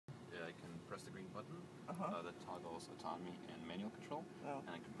that toggles autonomy and manual control. And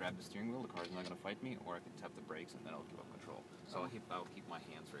I can grab the steering wheel, the car's not going to fight me, or I can tap the brakes and then I'll give up control. So I'll keep my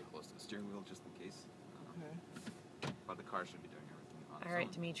hands very close to the steering wheel just in case. But the car should be doing everything on its own. All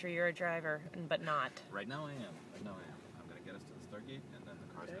right, Dimitri, you're a driver, but not. Right now I am. I'm going to get us to the start gate, and then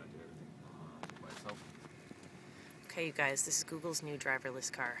the car's going to do everything by itself. Okay, you guys, this is Google's new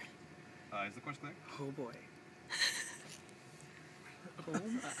driverless car. Is the course clear? Oh boy. Oh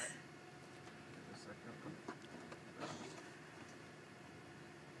my.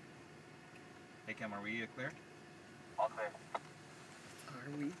 Hey Cam, are we clear? All clear.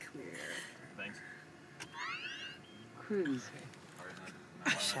 Are we clear? Thanks. Cruise.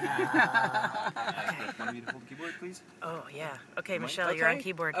 Want me to hold the keyboard, please? Oh, yeah. Okay, Michelle, you're on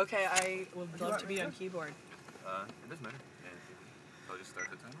keyboard. Okay, I would love to be on keyboard. It doesn't matter. So I'll just start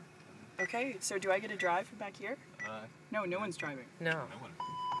the timer. Okay, so do I get to drive from back here? No, no one's driving. No. No one.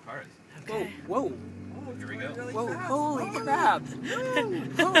 Car is. Okay. Whoa. Oh, Here we go. really Whoa, fast. holy crap. Holy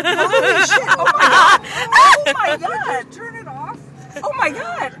Holy shit. Oh my god. Oh my god. Turn it off. Oh my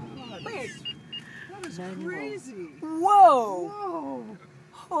god. Wait. That is crazy. Whoa. Whoa.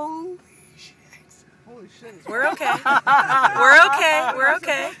 Holy shit. Holy shit. We're okay. We're okay. We're Am I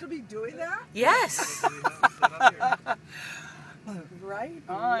okay. supposed to be doing that? Yes. Right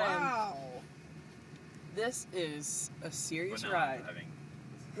on. Wow. This is a serious But now ride. I'm driving.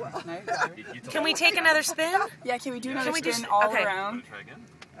 Nice. Can we take another spin? Yeah, can we do another Can we spin just- all okay. around? Want to try again?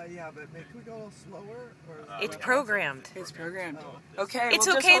 Yeah, but can we go a little slower? Or It's programmed. It's programmed. Oh. Okay, It's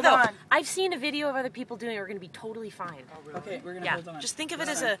we'll just okay hold though. on. I've seen a video of other people doing it. We're going to be totally fine. Oh, really? Okay, we're gonna Yeah. hold on. Just think of it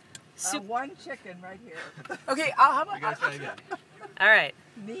as a soup. One chicken right here. Okay, how We about gotta try again. All right.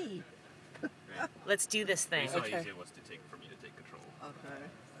 Me. Let's do this thing. Here's how Okay. easy it was for me to take control. Okay.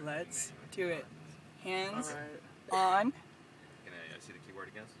 let's do it. Hands All right. on. Can I see the keyboard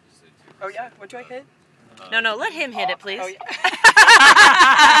again? So just, Oh yeah, what do I hit? No, let him hit it, please. Oh yeah.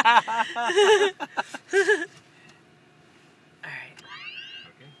 All right.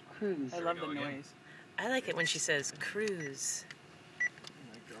 Okay. Cruise. I Here we love go the again. noise. I like it when she says cruise. Oh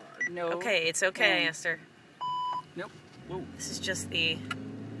my God. No. Okay, it's okay, And- Esther. Nope. Whoa. This is just the...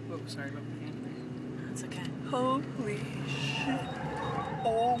 Whoa, sorry about my hand. It's okay. Holy shit.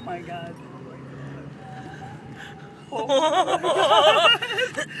 Oh my god.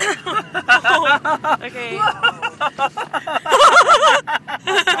 Okay.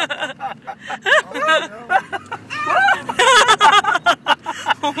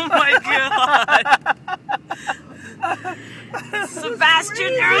 Oh my god.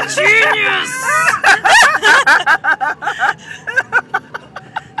 Sebastian, you're a genius.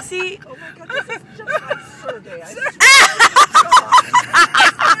 See? Oh my God, this is just like Sergey. I swear to God.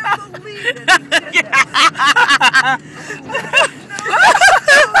 I can't believe that he did that.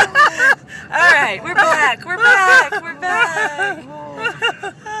 All right, we're back. We're back. We're back. Oh,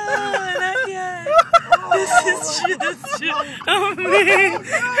 not yet. This is just amazing.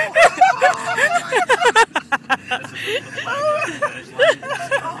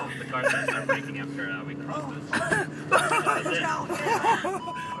 The car starts braking after we cross this.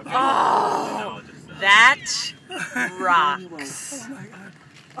 Oh, that rocks. Oh my God.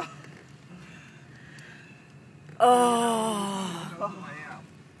 Oh. Oh, I am.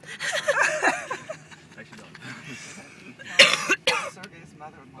 Actually, Sergey's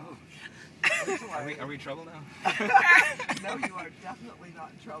mother-in-law. Are we in trouble now? No, you are definitely not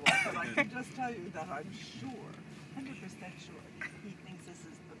in trouble. But I can just tell you that I'm sure, 100% sure, he thinks this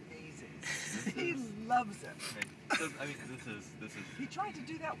is amazing. He loves it. I mean, this is. He tried to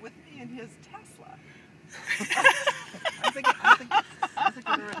do that with me in his Tesla. I think I've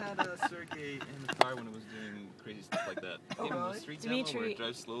ever had a Sergey in the car when it was doing crazy stuff like that. Oh, Even really? with street demo where Dimitri, it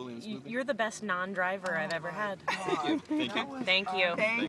drives slowly and smoothly. You're the best non-driver I've ever had. Thank you. That was Thank you. Thank